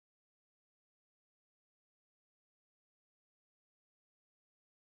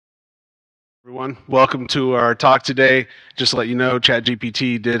Everyone, welcome to our talk today. Just to let you know,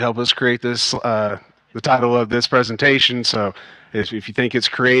 ChatGPT did help us create this, the title of this presentation. So if you think it's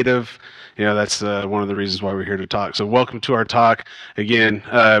creative, that's one of the reasons why we're here to talk. So welcome to our talk. Again,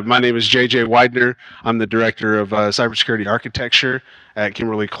 my name is JJ Widener. I'm the Director of Cybersecurity Architecture at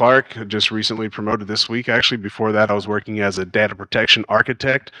Kimberly-Clark. Just recently promoted this week. Actually, before that, I was working as a data protection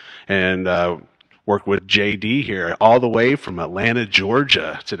architect and work with JD here all the way from Atlanta,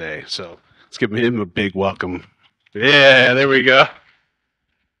 Georgia today. So let's give him a big welcome. Yeah, there we go.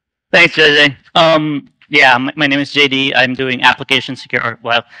 Thanks, JJ. My name is JD. I'm doing application security.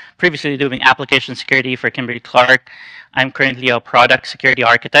 Well, previously doing application security for Kimberly-Clark. I'm currently a product security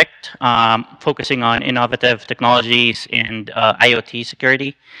architect, focusing on innovative technologies and IoT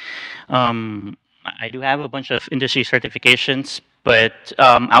security. I do have a bunch of industry certifications, but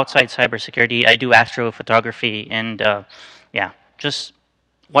outside cybersecurity, I do astrophotography and just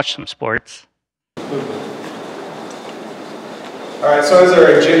watch some sports. All right, so as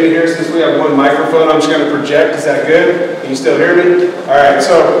our agenda here, since we have one microphone, I'm just going to project. Is that good? Can you still hear me? All right,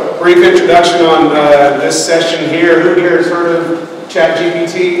 so brief introduction on this session here. Who here has heard of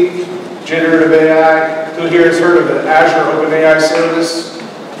ChatGPT, Generative AI? Who here has heard of the Azure OpenAI Service?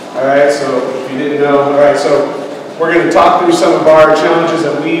 All right, so if you didn't know, all right, so we're going to talk through some of our challenges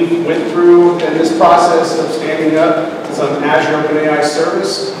that we went through in this process of standing up some Azure OpenAI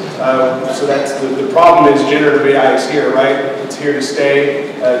Service. So that's the problem is generative AI is here, right? It's here to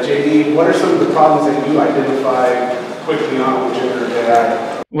stay. JD, what are some of the problems that you identify quickly on with generative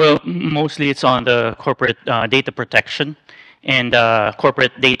AI? Well, mostly it's on the corporate data protection and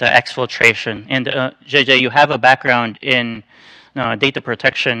corporate data exfiltration. And JJ, you have a background in data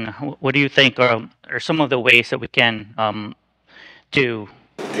protection. What do you think are some of the ways that we can do?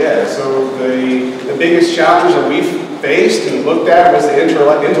 Yeah, so the biggest challenge that we faced and looked at was the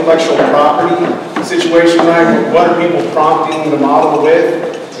intellectual property situation, right? What are people prompting the model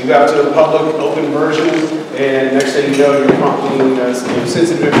with? You got to the public open version, and next thing you know, you're prompting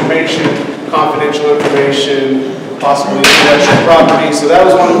sensitive information, confidential information, possibly intellectual property. So that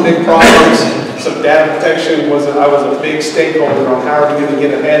was one of the big problems. So data protection I was a big stakeholder on how are we going to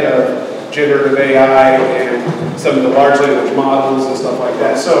get ahead of generative AI and some of the large language models and stuff like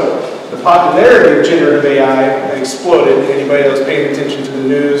that. So the popularity of generative AI exploded. Anybody that was paying attention to the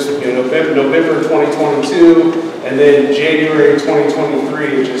news, November 2022, and then January 2023,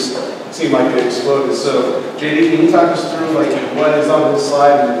 it just seemed like it exploded. So JD, can you talk us through what is on this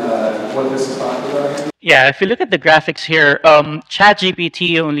slide and what this is talking about? Yeah, if you look at the graphics here,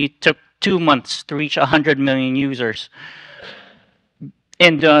 ChatGPT only took 2 months to reach 100 million users.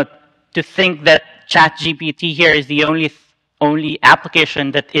 And to think that ChatGPT here is the only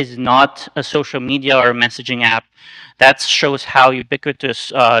application that is not a social media or messaging app, that shows how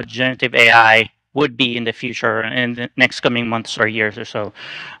ubiquitous generative AI would be in the future, in the next coming months or years or so.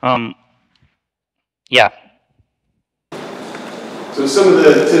 Yeah. So some of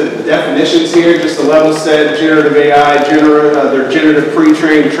the definitions here, just the level set, generative AI, they're generative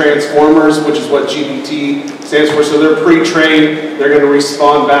pre-trained transformers, which is what GPT stands for. So they're pre-trained, they're going to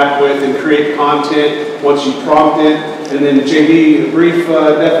respond back with and create content once you prompt it. And then JD, a brief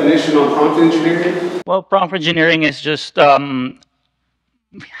definition on prompt engineering? Well, prompt engineering is just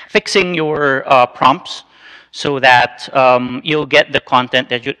fixing your prompts so that you'll get the content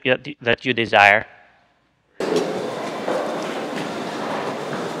that you desire.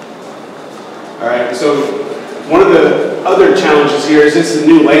 All right, so one of the other challenges here is it's a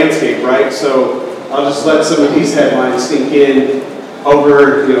new landscape, right? So I'll just let some of these headlines sink in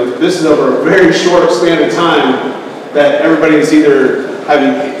over, this is over a very short span of time that everybody is either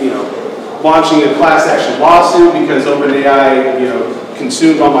having, launching a class action lawsuit because OpenAI,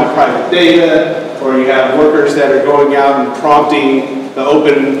 consumed all my private data, or you have workers that are going out and prompting the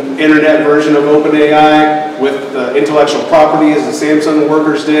open internet version of OpenAI with intellectual property as the Samsung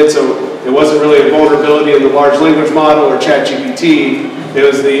workers did. So it wasn't really a vulnerability in the large language model or ChatGPT. It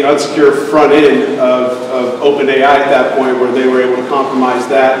was the unsecure front end of OpenAI at that point where they were able to compromise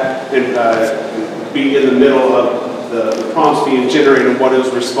that and be in the middle of the prompts being generated and what it was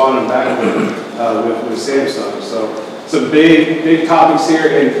responding back with Samsung. So some big topics here,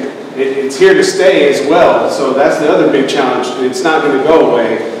 and it's here to stay as well. So that's the other big challenge. It's not going to go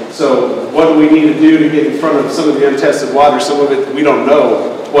away. So what do we need to do to get in front of some of the untested water? Some of it we don't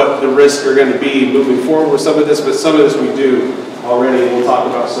know what the risks are going to be moving forward with some of this, but some of this we do already, and we'll talk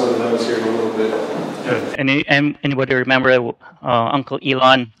about some of those here in a little bit. Anybody remember Uncle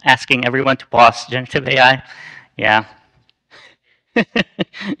Elon asking everyone to pause generative AI? Yeah.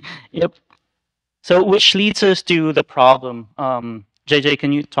 Yep. So which leads us to the problem. JJ,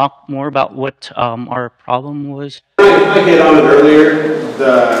 can you talk more about what our problem was? I hit on it earlier,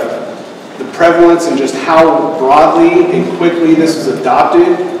 the prevalence and just how broadly and quickly this was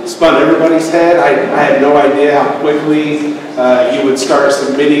adopted spun everybody's head. I had no idea how quickly you would start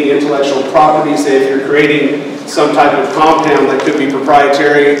submitting intellectual property, say if you're creating some type of compound that could be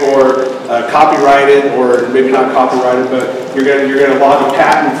proprietary or copyrighted, or maybe not copyrighted, but you're gonna log a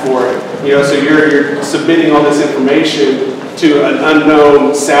patent for it. You know, so you're submitting all this information to an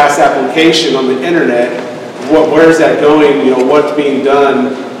unknown SaaS application on the internet. Where is that going? You know, what's being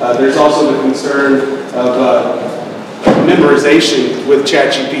done? There's also the concern of memorization with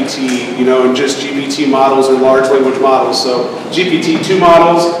ChatGPT, you know, and just GPT models or large language models. So GPT-2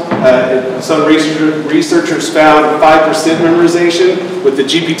 models, some researchers found 5% memorization. With the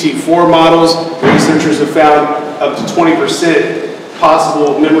GPT-4 models, researchers have found up to 20%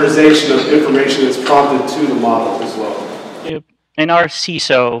 possible memorization of information that's prompted to the model as well. Yep. And our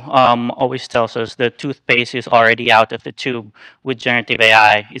CISO always tells us the toothpaste is already out of the tube with generative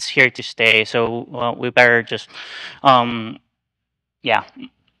AI. It's here to stay. So we better just, yeah,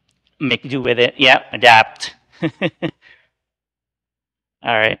 make do with it. Yeah, adapt.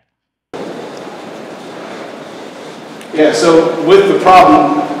 All right. Yeah, so with the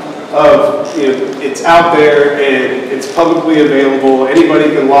problem of, you know, it's out there and it's publicly available, anybody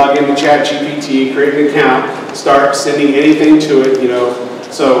can log into ChatGPT, create an account, start sending anything to it, you know.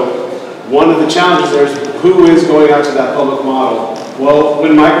 So one of the challenges there is who is going out to that public model? Well,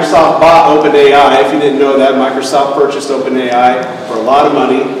 when Microsoft bought OpenAI, if you didn't know that, Microsoft purchased OpenAI for a lot of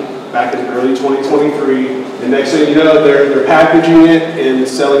money back in early 2023. And next thing you know, they're packaging it and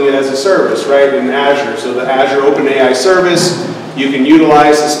selling it as a service, right, in Azure. So the Azure OpenAI Service, you can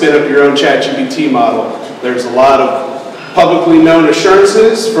utilize to spin up your own ChatGPT model. There's a lot of publicly known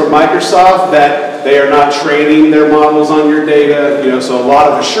assurances from Microsoft that they are not training their models on your data, you know, so a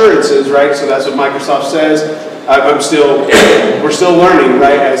lot of assurances, right? So that's what Microsoft says. We're still learning,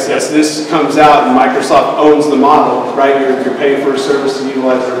 right? As this comes out and Microsoft owns the model, right? You're paying for a service to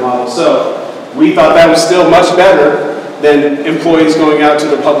utilize their model. So we thought that was still much better than employees going out to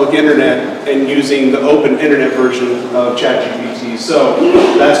the public internet and using the open internet version of ChatGPT. So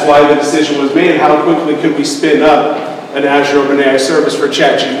that's why the decision was made. How quickly could we spin up an Azure OpenAI service for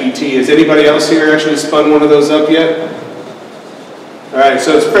ChatGPT? Has anybody else here actually spun one of those up yet? All right,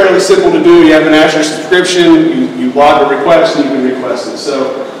 so it's fairly simple to do. You have an Azure subscription, you log a request, and you can request it.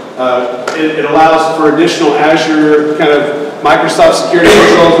 So it allows for additional Azure kind of Microsoft security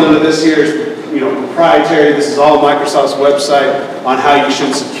controls. None of this here is, you know, proprietary. This is all Microsoft's website on how you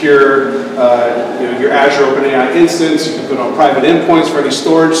should secure you know, your Azure OpenAI instance. You can put on private endpoints for any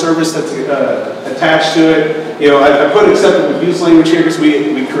storage service that's attached to it. You know, I put acceptable use language here because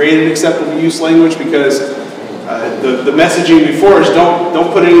we created acceptable use language because the messaging before is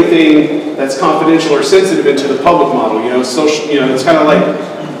don't put anything that's confidential or sensitive into the public model. You know, social. You know, it's kind of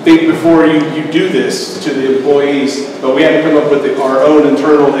like think before you do this to the employees. But we had to come up with our own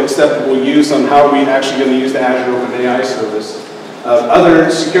internal acceptable use on how are we actually going to use the Azure OpenAI service.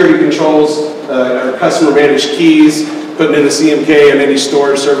 Other security controls are customer managed keys, putting in the CMK and any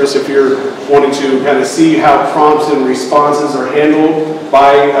storage service if you're wanting to kind of see how prompts and responses are handled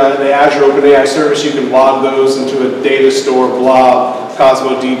by the Azure OpenAI service. You can log those into a data store, Blob,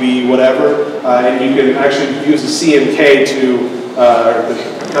 Cosmo DB, whatever, and you can actually use the CMK to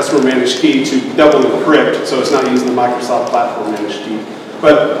the customer managed key to double encrypt, so it's not using the Microsoft platform managed key.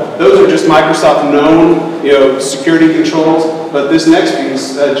 But those are just Microsoft known, you know, security controls. But this next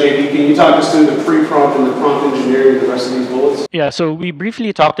piece, JD, can you talk us through the pre-prompt and the prompt engineering and the rest of these bullets? Yeah, so we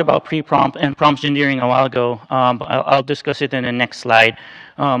briefly talked about pre-prompt and prompt engineering a while ago. But I'll discuss it in the next slide.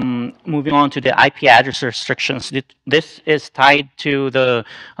 Moving on to the IP address restrictions. This is tied to the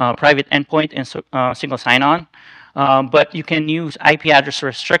private endpoint and single sign-on. But you can use IP address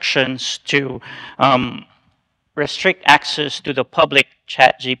restrictions to restrict access to the public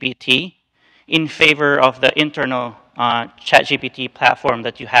ChatGPT in favor of the internal ChatGPT platform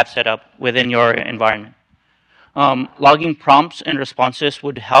that you have set up within your environment. Logging prompts and responses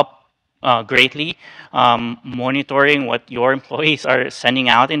would help greatly. Monitoring what your employees are sending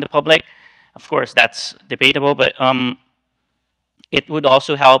out in the public, of course, that's debatable, but it would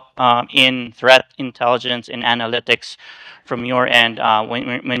also help in threat intelligence and analytics from your end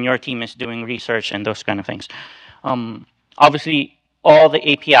when your team is doing research and those kind of things. Obviously, all the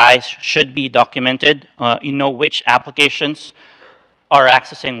APIs should be documented. You know which applications are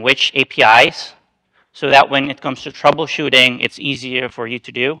accessing which APIs, so that when it comes to troubleshooting, it's easier for you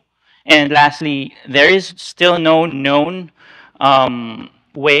to do. And lastly, there is still no known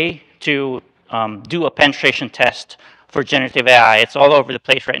way to do a penetration test for generative AI. It's all over the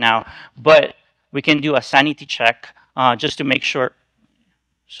place right now. But we can do a sanity check just to make sure.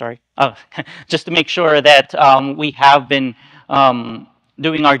 Sorry, just to make sure that we have been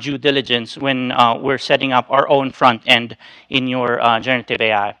doing our due diligence when we're setting up our own front end in your generative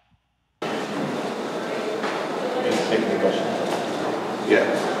AI.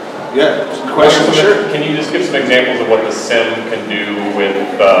 Yeah. Yeah. Question? Sure. Can you just give some examples of what the SIM can do with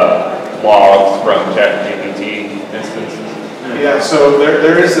logs from ChatGPT instances? Yeah, so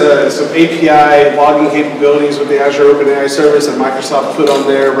there is some API logging capabilities with the Azure OpenAI Service that Microsoft put on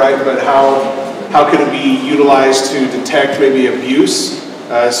there, right? But how can it be utilized to detect maybe abuse?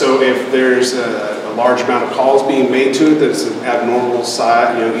 So if there's a large amount of calls being made to it that's an abnormal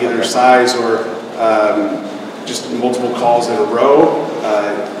size, either size or just multiple calls in a row.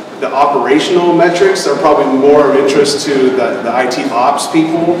 The operational metrics are probably more of interest to the IT ops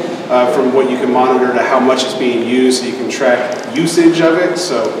people from what you can monitor to how much is being used, so you can track usage of it.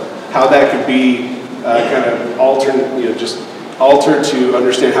 So how that could be kind of altered, just altered to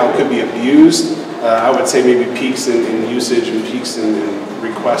understand how it could be abused. I would say maybe peaks in usage and peaks in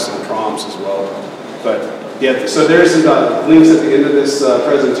requests and prompts as well. But yeah, so there's some links at the end of this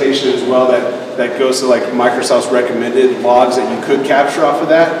presentation as well that goes to like Microsoft's recommended logs that you could capture off of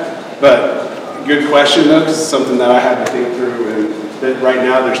that. But good question though, because it's something that I had to think through, and that right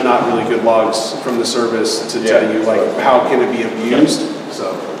now there's not really good logs from the service to tell you like how can it be abused.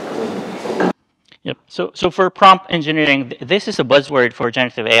 So. Yep. So for prompt engineering, this is a buzzword for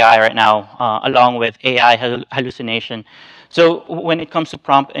generative AI right now, along with AI hallucination. So when it comes to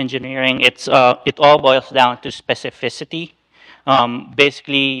prompt engineering, it all boils down to specificity.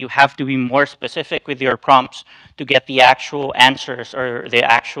 Basically, you have to be more specific with your prompts to get the actual answers or the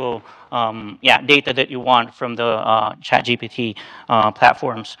actual data that you want from the ChatGPT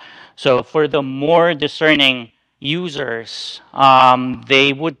platforms. So for the more discerning users,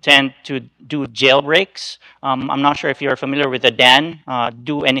 they would tend to do jailbreaks. I'm not sure if you're familiar with the Dan,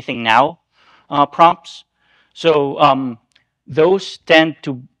 do anything now prompts. So those tend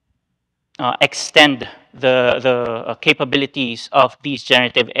to extend the capabilities of these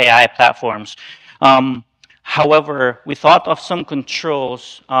generative AI platforms. However, we thought of some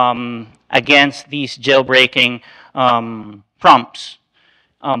controls against these jailbreaking prompts.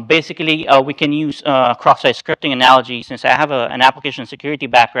 Basically, we can use cross-site scripting analogy. Since I have an application security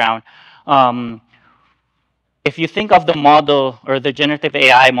background, if you think of the model or the generative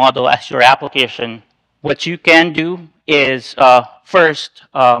AI model as your application, what you can do is first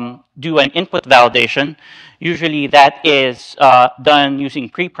do an input validation. Usually that is done using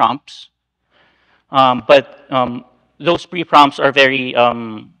pre-prompts, but those pre-prompts are very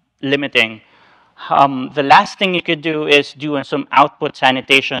limiting. The last thing you could do is do some output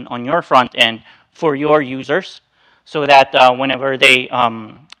sanitation on your front end for your users, so that whenever they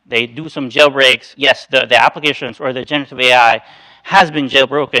do some jailbreaks, yes, the applications or the generative AI has been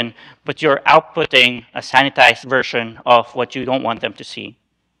jailbroken, but you're outputting a sanitized version of what you don't want them to see.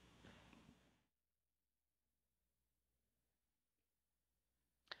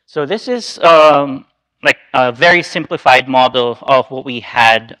 So this is like a very simplified model of what we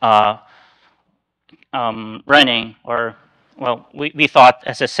had running, or well, we thought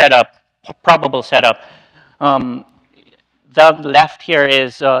as a setup, probable setup. The left here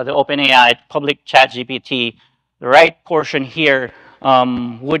is the OpenAI public ChatGPT. The right portion here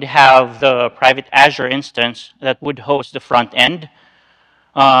would have the private Azure instance that would host the front end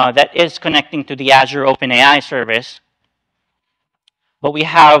that is connecting to the Azure OpenAI service. But we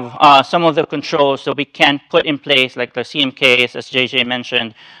have some of the controls that we can put in place, like the CMKs, as JJ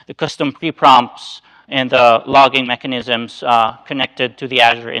mentioned, the custom pre-prompts, and the logging mechanisms connected to the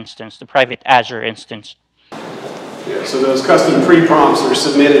Azure instance, the private Azure instance. Yeah, so those custom pre-prompts are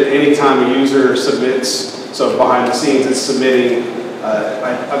submitted anytime a user submits. So behind the scenes, it's submitting,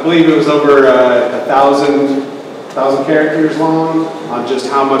 I believe it was over 1,000 characters long on just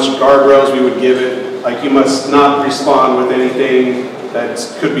how much guardrails we would give it. Like, you must not respond with anything that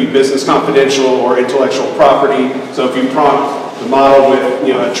could be business confidential or intellectual property. So if you prompt the model with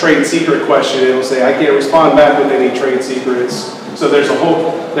a trade secret question, it will say, I can't respond back with any trade secrets. So there's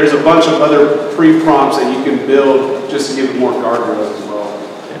a bunch of other pre-prompts that you can build just to give it more guardrails as well.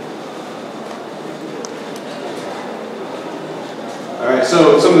 All right,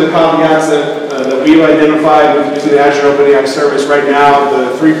 so some of the caveats that we've identified with using the Azure OpenAI Service right now,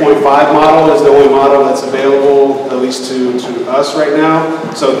 the 3.5 model is the only model that's available, at least to us right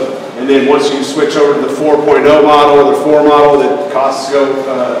now. So, and then once you switch over to the 4.0 model or the 4 model, the costs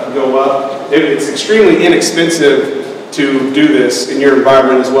go up. It's extremely inexpensive to do this in your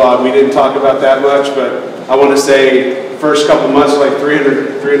environment as well. We didn't talk about that much, but I want to say first couple months like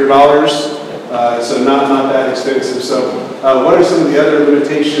 $300. So not that expensive. So what are some of the other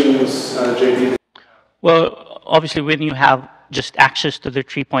limitations, JD? Well, obviously, when you have just access to the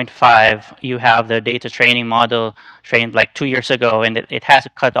 3.5, you have the data training model trained like 2 years ago, and it has a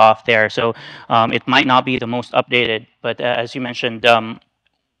cutoff there. So it might not be the most updated, but as you mentioned,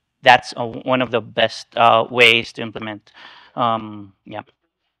 that's one of the best ways to implement. Yeah.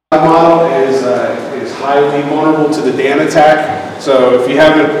 Model is highly vulnerable to the DAN attack. So if you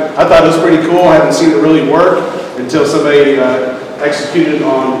haven't, I thought it was pretty cool. I haven't seen it really work until somebody executed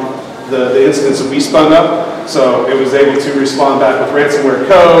on the instance that we spun up. So it was able to respond back with ransomware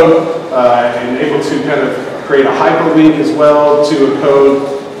code and able to kind of create a hyperlink as well to a code.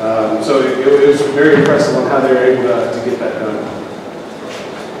 So it was very impressive on how they were able to get that done.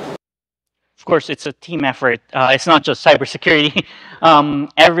 Of course, it's a team effort. It's not just cybersecurity.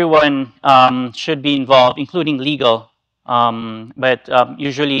 Everyone should be involved, including legal. But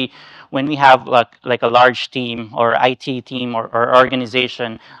usually, when we have like a large team or IT team or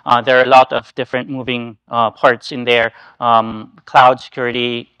organization, there are a lot of different moving parts in there. Cloud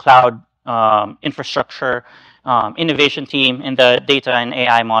security, cloud infrastructure, innovation team, and the data and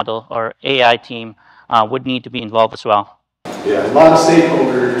AI model or AI team would need to be involved as well. Yeah, a lot of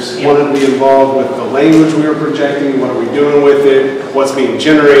stakeholders wanted to be involved with the language we were projecting, what are we doing with it, what's being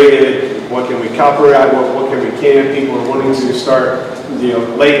generated, what can we copyright, what can we can. People are wanting to start,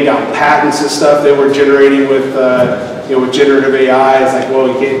 laying down patents and stuff they were generating with, with generative AI. It's like, well,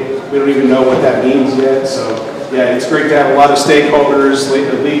 we don't even know what that means yet. So yeah, it's great to have a lot of stakeholders.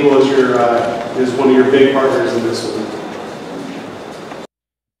 Legal is one of your big partners in this one.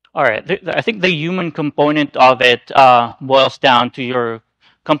 All right. I think the human component of it boils down to your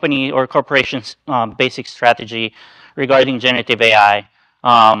company or corporation's basic strategy regarding generative AI.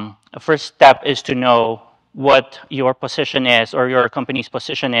 The first step is to know what your position is or your company's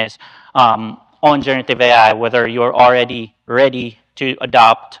position is on generative AI, whether you're already ready to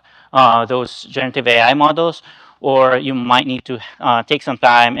adopt those generative AI models, or you might need to take some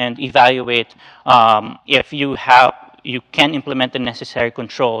time and evaluate if you can implement the necessary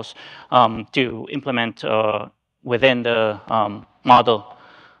controls to implement within the model.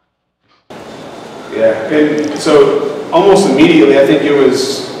 Yeah, and so almost immediately, I think it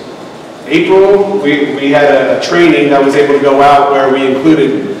was April, we had a training that was able to go out where we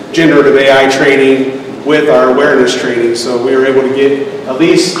included generative AI training with our awareness training. So we were able to get at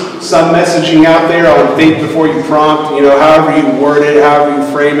least some messaging out there on think before you prompt, however you word it, however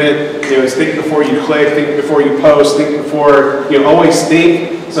you frame it. It's think before you click, think before you post, think before, always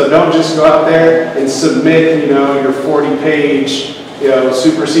think. So don't just go out there and submit, your 40-page,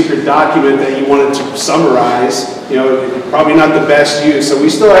 super secret document that you wanted to summarize. Probably not the best use. So we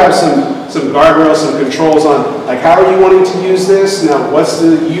still have some guardrails, some controls on, like, how are you wanting to use this? Now, what's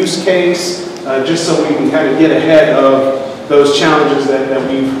the use case? Just so we can kind of get ahead of those challenges that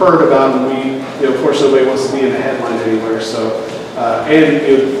we've heard about, and of course, nobody wants to be in a headline anywhere. So,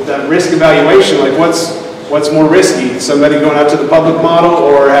 and that risk evaluation, like what's more risky? Somebody going out to the public model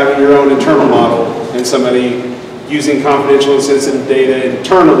or having your own internal model, and somebody using confidential and sensitive data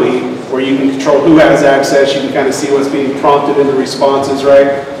internally, where you can control who has access, you can kind of see what's being prompted in the responses,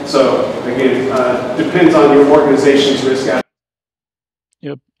 right? So again, depends on your organization's risk.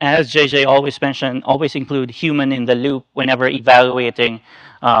 Yep. As JJ always mentioned, always include human in the loop whenever evaluating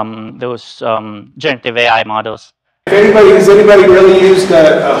those generative AI models. Has anybody really used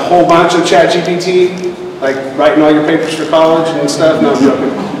a whole bunch of ChatGPT, like writing all your papers for college and stuff? No, I'm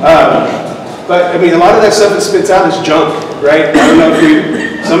joking. But I mean, a lot of that stuff it spits out is junk, right? I don't know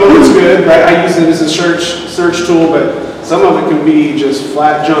if some of it's good, right? I use it as a search tool, but some of it can be just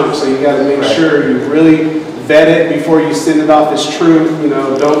flat junk. So you got to make sure you really vet it before you send it off as truth.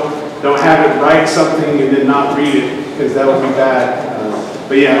 Don't have it write something and then not read it, because that would be bad.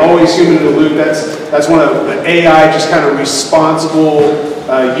 But yeah, always human in the loop. That's one of the AI, just kind of responsible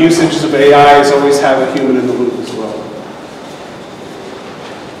usages of AI is always have a human in the loop as well.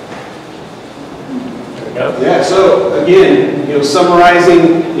 Yeah. So again,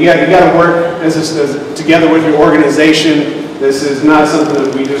 summarizing, you got to work together with your organization. This is not something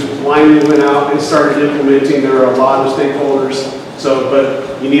that we just blindly went out and started implementing. There are a lot of stakeholders.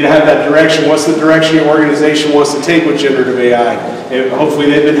 But you need to have that direction. What's the direction your organization wants to take with generative AI? And hopefully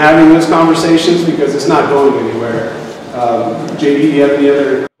they've been having those conversations, because it's not going anywhere. JD, do you have any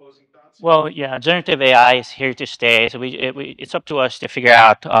other closing thoughts? Well, yeah, generative AI is here to stay. So it's up to us to figure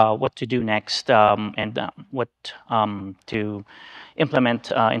out what to do next and what to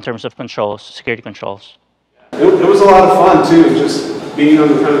implement in terms of controls, security controls. It was a lot of fun too, just being on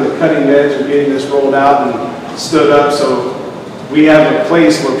the kind of the cutting edge of getting this rolled out and stood up. So we have a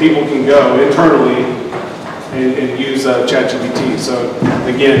place where people can go internally and use ChatGPT. So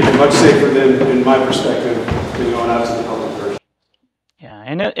again, much safer than, in my perspective, than going out to the public version. Yeah,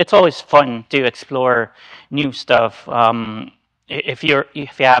 and it's always fun to explore new stuff. If you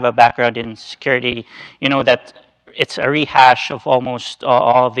have a background in security, you know that it's a rehash of almost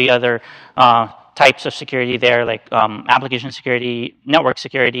all of the other types of security there, like application security, network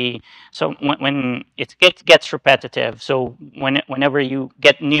security. So when it gets repetitive, so whenever you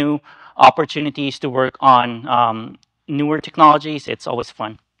get new opportunities to work on newer technologies, it's always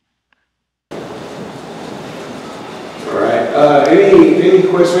fun. All right. Any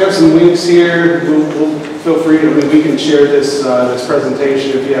questions? We have some links here. We'll feel free to. I mean, we can share this this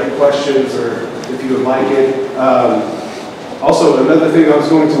presentation if you have questions or if you would like it. Also, another thing I was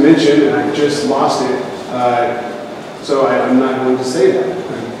going to mention, and I just lost it, so I'm not going to say that.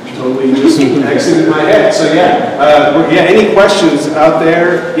 I totally just exited my head. So yeah, yeah. Any questions out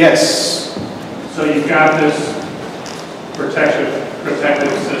there? Yes. So you've got this protective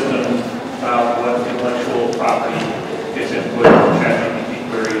system about what intellectual property gets input from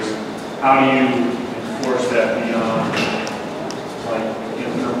ChatGPT queries. How do you enforce that beyond, like, if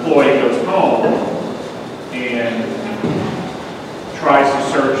an employee goes home and tries to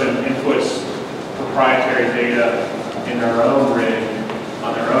search and inputs proprietary data in their own rig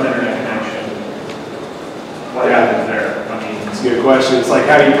on their own internet connection, what happens there? I mean, it's a good question. It's like,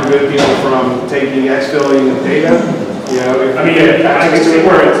 how do you prevent people from taking exfilling of data? You know, I mean, I can see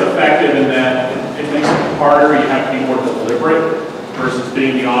where it's effective in that it makes it harder. You have to be more deliberate versus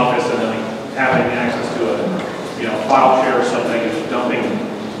being in the office and then having access to a file share or something and dumping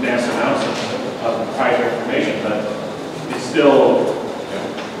mass amounts of proprietary information. But it's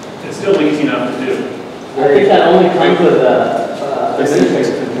still easy enough to do. I think that only comes with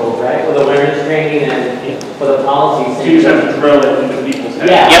administrative controls, right? With awareness training and for the policies. So you just have to drill it into people's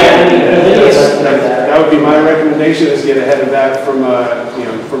heads. Yeah. That would be my recommendation: is get ahead of that from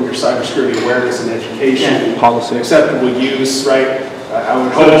from your cybersecurity awareness and education, policy, acceptable use, right? I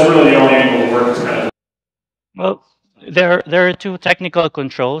would hope. So that's really the only angle to work is kind of. Well, there are two technical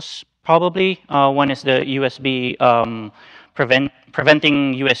controls probably. One is the USB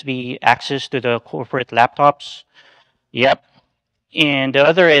preventing USB access to the corporate laptops. Yep. And the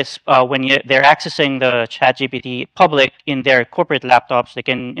other is when they're accessing the ChatGPT public in their corporate laptops, they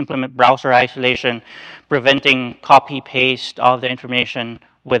can implement browser isolation, preventing copy-paste all the information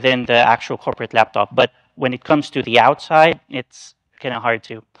within the actual corporate laptop. But when it comes to the outside, it's kind of hard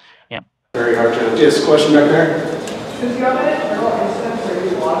to, yeah. Very hard to. Yes, question back there? Since you have an internal instance where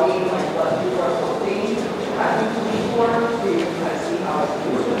you're logging like what people are posting, before, you kind of see how it's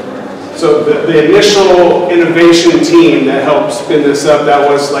used. So the initial innovation team that helped spin this up, that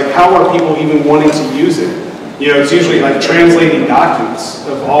was like, how are people even wanting to use it? You know, it's usually like translating documents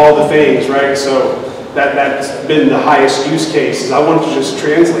of all the things, right? So that's been the highest use case, is I want to just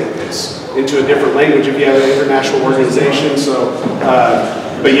translate this into a different language if you have an international organization. So,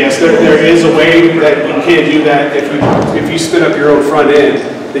 but yes, there is a way that you can do that if you spin up your own front end,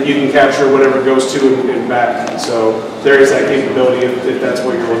 that you can capture whatever goes to and back. So there is that capability if that's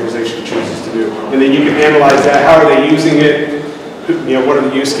what your organization chooses to do. And then you can analyze that. How are they using it? You know, what are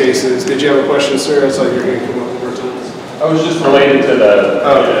the use cases? Did you have a question, sir? I saw your hand come up more times. I was just related to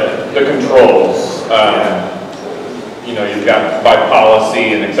the controls. You know, you've got by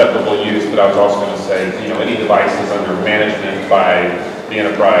policy and acceptable use, but I was also going to say, you know, any devices under management by the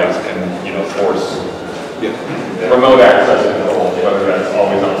enterprise can, you know, force remote access control, whether that's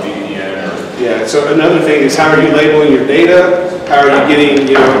always on VPN or. Yeah. So another thing is, how are you labeling your data? How are you getting,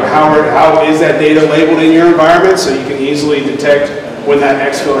 you know, how is that data labeled in your environment, so you can easily detect when that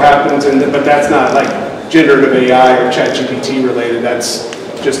exfil happens? But that's not like generative AI or ChatGPT related. That's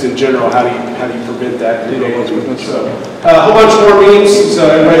just in general, how do you prevent that? So a whole bunch more memes. So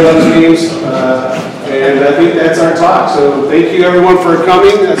everybody loves memes, and I think that's our talk. So thank you everyone for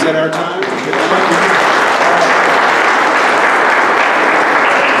coming. That's at our time.